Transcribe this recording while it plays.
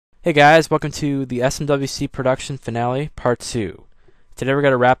Hey guys, welcome to the SMWC production finale, part 2. Today we're going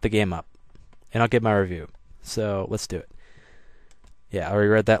to wrap the game up, and I'll give my review. So, let's do it. Yeah, I already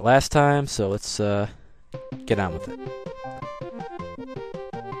read that last time, so let's get on with it.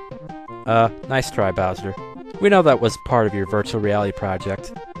 Nice try, Bowser. We know that was part of your virtual reality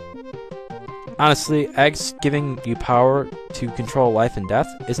project. Honestly, eggs giving you power to control life and death,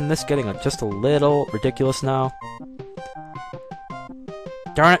 isn't this getting just a little ridiculous now?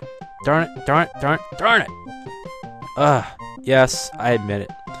 Darn it! Darn it! Darn it! Darn it! Darn it! Ugh. Yes, I admit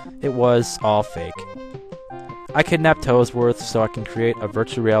it. It was all fake. I kidnapped Toesworth so I can create a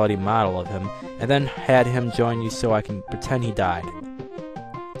virtual reality model of him, and then had him join you so I can pretend he died.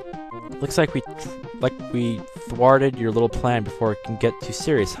 Looks like we thwarted your little plan before it can get too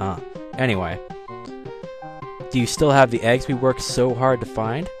serious, huh? Anyway. Do you still have the eggs we worked so hard to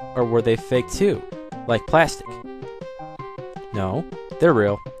find? Or were they fake too? Like plastic? No, they're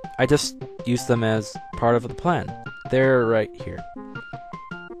real. I just used them as part of the plan. They're right here.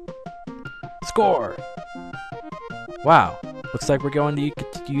 Score! Wow, looks like we're going to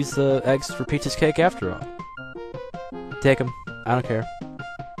use the eggs for Peach's cake after all. Take them. I don't care.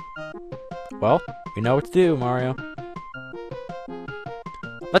 Well, we know what to do, Mario.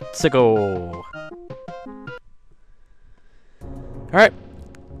 Let's go! Alright.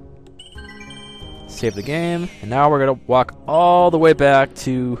 Save the game, and now we're gonna walk all the way back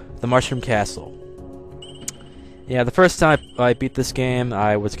to the Mushroom Castle. Yeah, the first time I beat this game,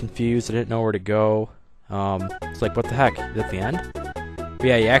 I was confused. I didn't know where to go. It's like, what the heck? Is it the end? But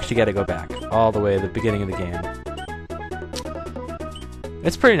yeah, you actually gotta go back all the way to the beginning of the game.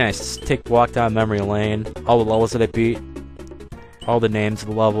 It's pretty nice to walk down memory lane. All the levels that I beat, all the names of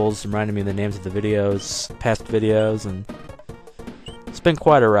the levels reminded me of the names of the videos, past videos, and it's been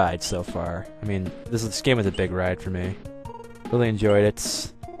quite a ride so far. I mean, this game was a big ride for me. Really enjoyed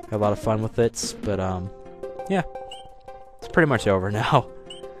it. Had a lot of fun with it, but yeah, it's pretty much over now.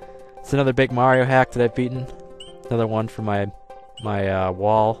 It's another big Mario hack that I've beaten. Another one for my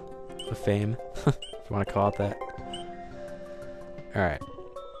wall of fame, if you want to call it that. All right.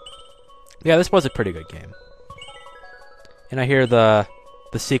 Yeah, this was a pretty good game. And I hear the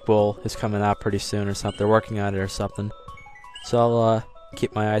sequel is coming out pretty soon or something. They're working on it or something. So I'll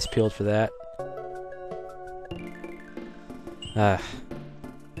keep my eyes peeled for that.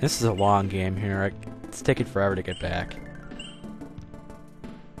 This is a long game here. It's taking forever to get back.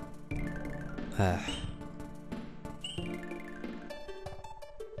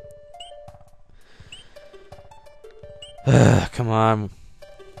 Come on.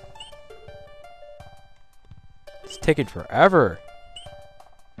 It's taking forever.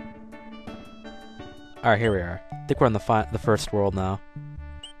 Alright, here we are. I think we're on the first world now.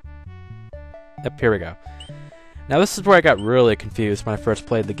 Yep, here we go. Now this is where I got really confused when I first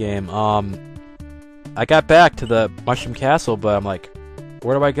played the game. I got back to the Mushroom Castle, but I'm like,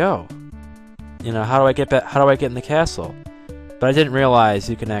 where do I go? You know, how do I get back? How do I get in the castle? But I didn't realize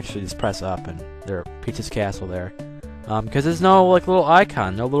you can actually just press up and there's Peach's castle there. Because there's no like little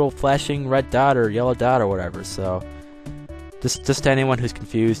icon, no little flashing red dot or yellow dot or whatever. So just to anyone who's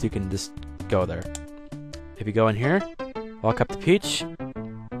confused, you can just go there. If you go in here, walk up to Peach,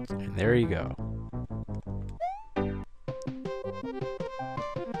 and there you go.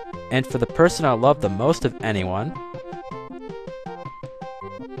 And for the person I love the most of anyone...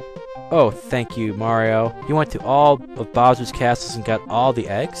 Oh, thank you, Mario. You went to all of Bowser's castles and got all the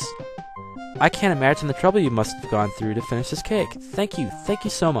eggs? I can't imagine the trouble you must have gone through to finish this cake. Thank you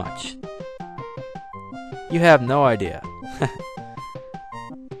so much. You have no idea.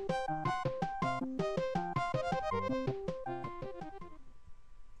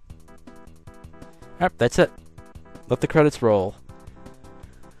 Alright, that's it. Let the credits roll.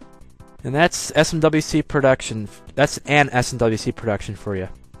 And that's SMWC production. That's an SMWC production for you.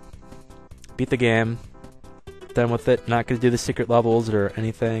 Beat the game. Done with it. Not gonna do the secret levels or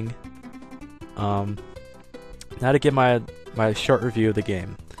anything. Now to give my short review of the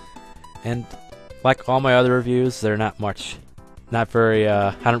game. And like all my other reviews, they're not much. Not very.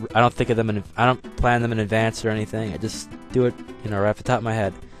 I don't think of them. I don't plan them in advance or anything. I just do it, you know, right off the top of my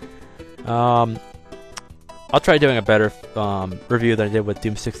head. I'll try doing a better review than I did with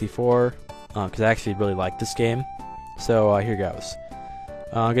Doom 64, because I actually really like this game. So here goes.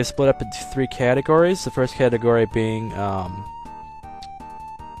 I'm going to split up into 3 categories. The first category being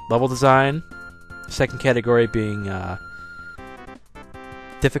level design. The second category being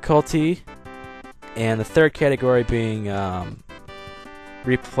difficulty. And the third category being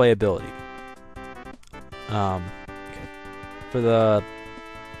replayability. Okay. For the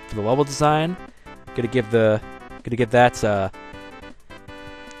level design, gonna give that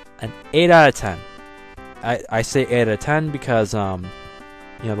an 8 out of 10. I say 8 out of 10 because, you know,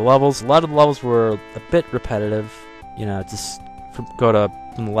 a lot of the levels were a bit repetitive. You know, just go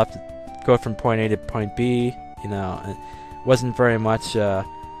from the left, go from point A to point B. You know, it wasn't very much, not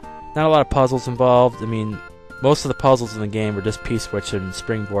a lot of puzzles involved. I mean, most of the puzzles in the game were just P-switch and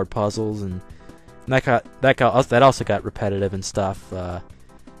springboard puzzles, and that also got repetitive and stuff. But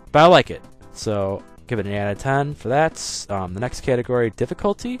I like it, so give it an 8 out of 10 for that. The next category,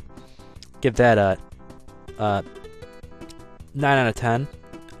 difficulty, give that a 9 out of 10.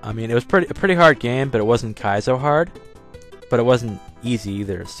 I mean, it was a pretty hard game, but it wasn't Kaizo hard, but it wasn't easy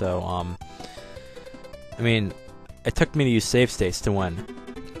either. So, I mean, it took me to use save states to win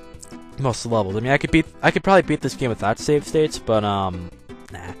most of the levels. I mean, I could probably beat this game without save states, but nah,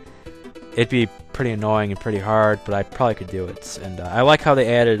 it'd be pretty annoying and pretty hard. But I probably could do it. And I like how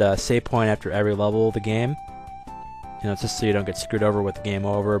they added a save point after every level of the game. You know, just so you don't get screwed over with the game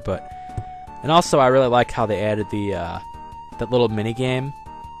over. And also, I really like how they added that little mini game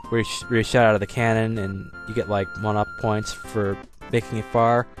where you shoot out of the cannon and you get like 1-up points for making it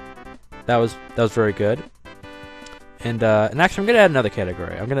far. That was very good. And actually, I'm gonna add another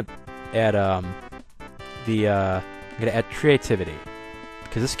category. I'm gonna add creativity,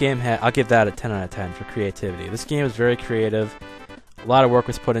 because this game I'll give that a 10 out of 10 for creativity. This game is very creative. A lot of work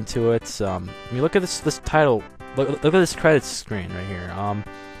was put into it. I mean, look at this title. Look at this credits screen right here.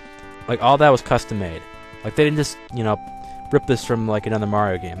 Like all that was custom made. Like they didn't just, you know, rip this from like another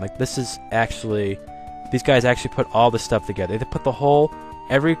Mario game. Like this is actually, these guys actually put all this stuff together. They put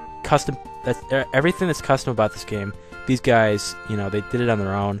everything that's custom about this game. These guys, you know, they did it on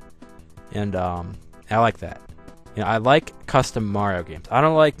their own, and I like that. You know, I like custom Mario games. I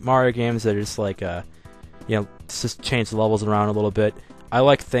don't like Mario games that are just like, you know, just change the levels around a little bit. I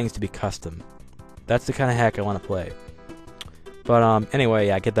like things to be custom. That's the kind of hack I want to play. But anyway,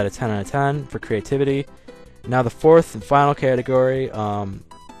 yeah, I get that a 10 out of 10 for creativity. Now the fourth and final category, what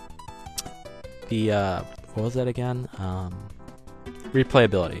was that again?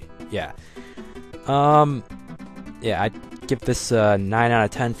 Replayability. Yeah. Yeah, I'd give this 9 out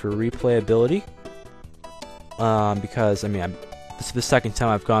of 10 for replayability. Because I mean, this is the second time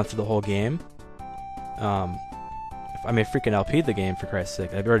I've gone through the whole game. I mean, I freaking LP'd the game, for Christ's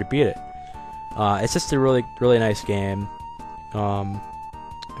sake. I've already beat it. It's just a really, really nice game. I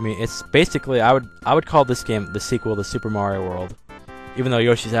mean, it's basically, I would call this game the sequel to Super Mario World, even though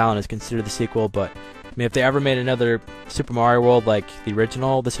Yoshi's Island is considered the sequel. But I mean, if they ever made another Super Mario World like the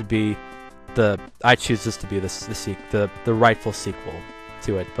original, this would be I choose this to be the rightful sequel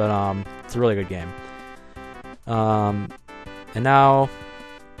to it. But it's a really good game. And now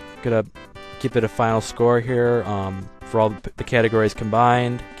I'm gonna give it a final score here. For all the categories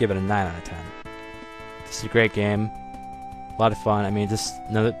combined, give it a 9 out of 10. This is a great game. A lot of fun. I mean, just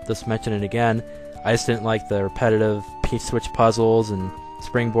mention it again. I just didn't like the repetitive P-switch puzzles and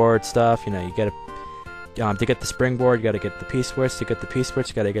springboard stuff. You know, you gotta to get the springboard, you gotta get the P-switch. To get the P-switch,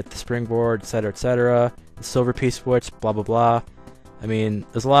 you gotta get the springboard, etc., etc. The silver P-switch, blah blah blah. I mean,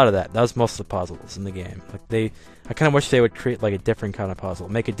 there's a lot of that. That was most of the puzzles in the game. Like I kind of wish they would create like a different kind of puzzle,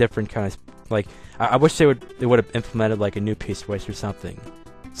 make a different kind of like. I wish they would have implemented like a new P-switch or something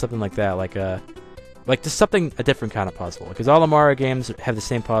like that, like just a different kind of puzzle. Because all the Mario games have the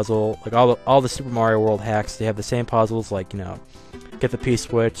same puzzle. Like all the Super Mario World hacks, they have the same puzzles. Like, you know, get the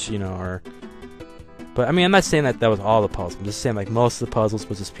P-switch, you know, or. But I mean, I'm not saying that was all the puzzles. I'm just saying like most of the puzzles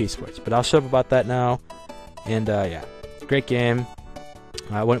was just P-switch. But I'll shut up about that now. And yeah, great game.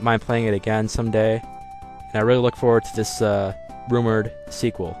 I wouldn't mind playing it again someday. And I really look forward to this rumored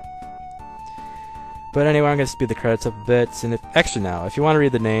sequel. But anyway, I'm going to speed the credits up a bit. And if you want to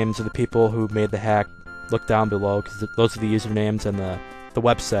read the names of the people who made the hack, look down below, because those are the usernames and the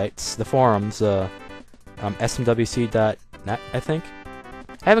websites, the forums, smwc.net, I think.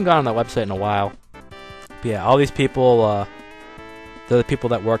 I haven't gone on that website in a while. But yeah, all these people, they're the people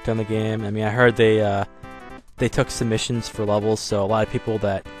that worked on the game. I mean, I heard they took submissions for levels, so a lot of people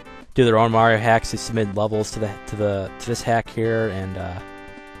that do their own Mario hacks, they submit levels to this hack here, and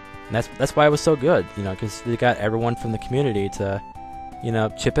that's why it was so good, you know, because they got everyone from the community to, you know,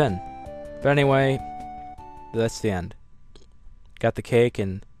 chip in. But anyway, that's the end. Got the cake,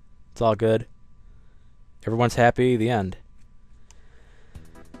 and it's all good. Everyone's happy. The end.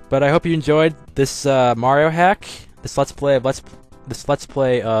 But I hope you enjoyed this Mario hack, this let's play of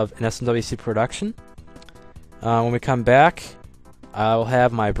an SMWC production. When we come back, I'll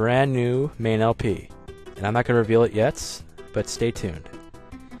have my brand new main LP, and I'm not going to reveal it yet, but stay tuned.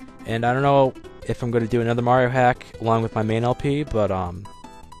 And I don't know if I'm going to do another Mario hack along with my main LP, but I'll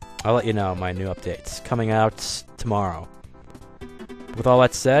let you know my new updates coming out tomorrow. With all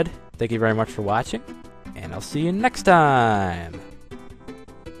that said, thank you very much for watching, and I'll see you next time!